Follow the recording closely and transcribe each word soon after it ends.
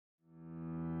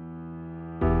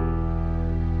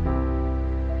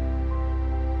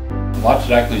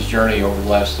Logically's journey over the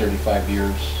last 35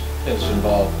 years has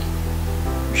involved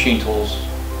machine tools,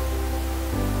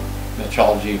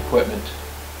 metrology equipment,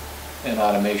 and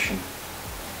automation.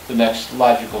 The next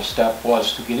logical step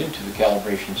was to get into the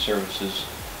calibration services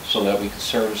so that we could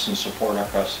service and support our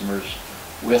customers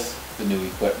with the new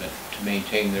equipment to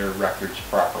maintain their records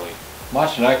properly.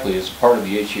 Logically is a part of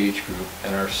the HEH Group,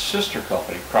 and our sister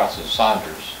company, Crossan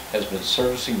Saunders, has been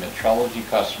servicing metrology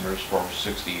customers for over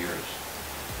 60 years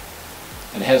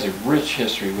and has a rich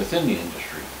history within the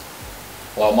industry.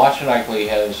 While Logically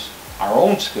has our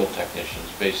own skilled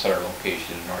technicians based at our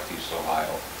location in Northeast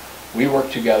Ohio, we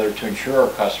work together to ensure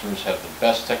our customers have the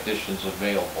best technicians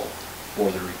available for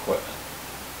their equipment.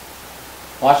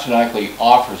 Logically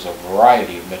offers a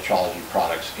variety of metrology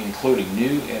products, including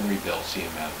new and rebuilt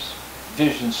CMMs,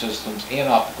 vision systems, and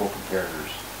optical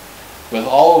comparators, with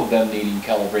all of them needing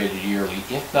calibrated yearly,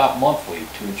 if not monthly,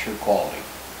 to ensure quality.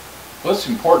 Well, it's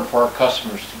important for our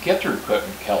customers to get their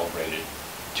equipment calibrated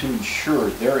to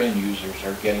ensure their end users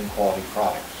are getting quality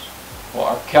products. Well,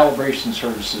 our calibration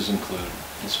services include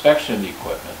inspection of the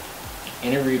equipment,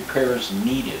 any repairs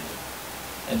needed,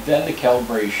 and then the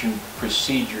calibration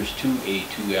procedures to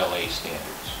A2LA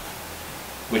standards,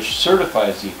 which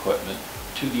certifies the equipment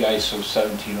to the ISO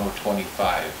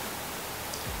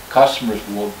 17025. Customers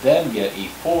will then get a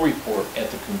full report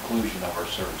at the conclusion of our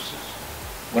services.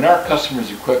 When our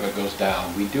customer's equipment goes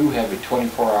down, we do have a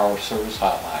 24-hour service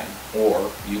hotline,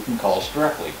 or you can call us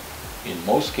directly. In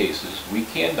most cases, we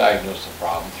can diagnose the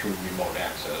problem through remote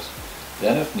access.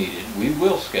 Then, if needed, we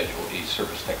will schedule a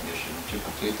service technician to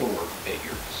complete the work at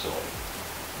your facility.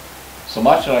 So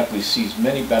Logically sees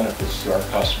many benefits to our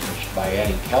customers by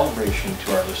adding calibration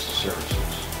to our list of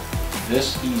services.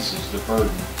 This eases the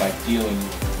burden by dealing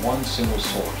with one single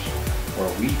source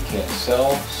where we can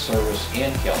sell, service,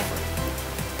 and calibrate.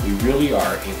 We really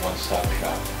are a one-stop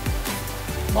shop.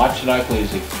 Logically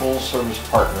is a full-service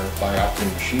partner by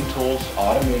offering machine tools,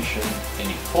 automation, and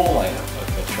a full lineup of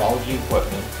metrology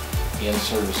equipment and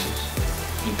services,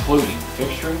 including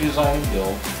fixturing design and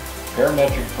build,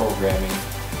 parametric programming,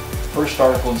 first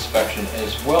article inspection,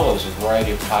 as well as a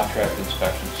variety of contract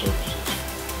inspection services.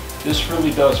 This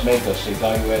really does make us a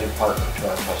value-added partner to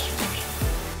our customers.